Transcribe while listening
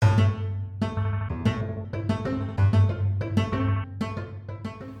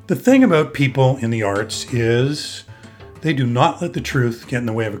The thing about people in the arts is they do not let the truth get in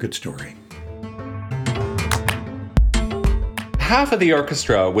the way of a good story. Half of the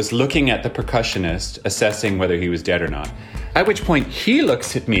orchestra was looking at the percussionist, assessing whether he was dead or not. At which point he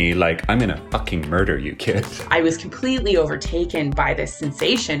looks at me like, I'm gonna fucking murder you, kid. I was completely overtaken by this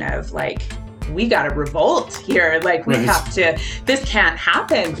sensation of like, we gotta revolt here. Like, we have to, this can't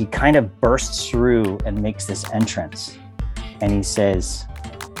happen. He kind of bursts through and makes this entrance. And he says,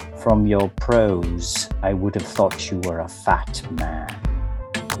 "From your prose, I would have thought you were a fat man."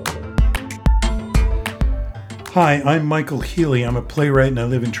 Hi, I'm Michael Healey. I'm a playwright and I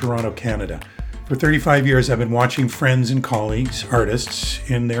live in Toronto, Canada. For 35 years, I've been watching friends and colleagues, artists,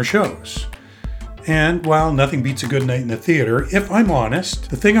 in their shows. And while nothing beats a good night in the theater, if I'm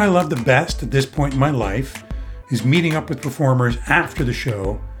honest, the thing I love the best at this point in my life is meeting up with performers after the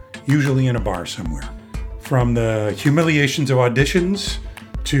show, usually in a bar somewhere. From the humiliations of auditions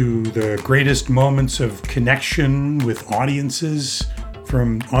to the greatest moments of connection with audiences,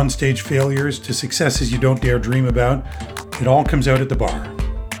 from onstage failures to successes you don't dare dream about, it all comes out at the bar.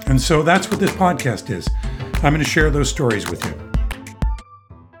 And so that's what this podcast is. I'm going to share those stories with you.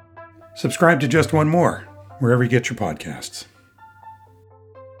 Subscribe to Just One More, wherever you get your podcasts.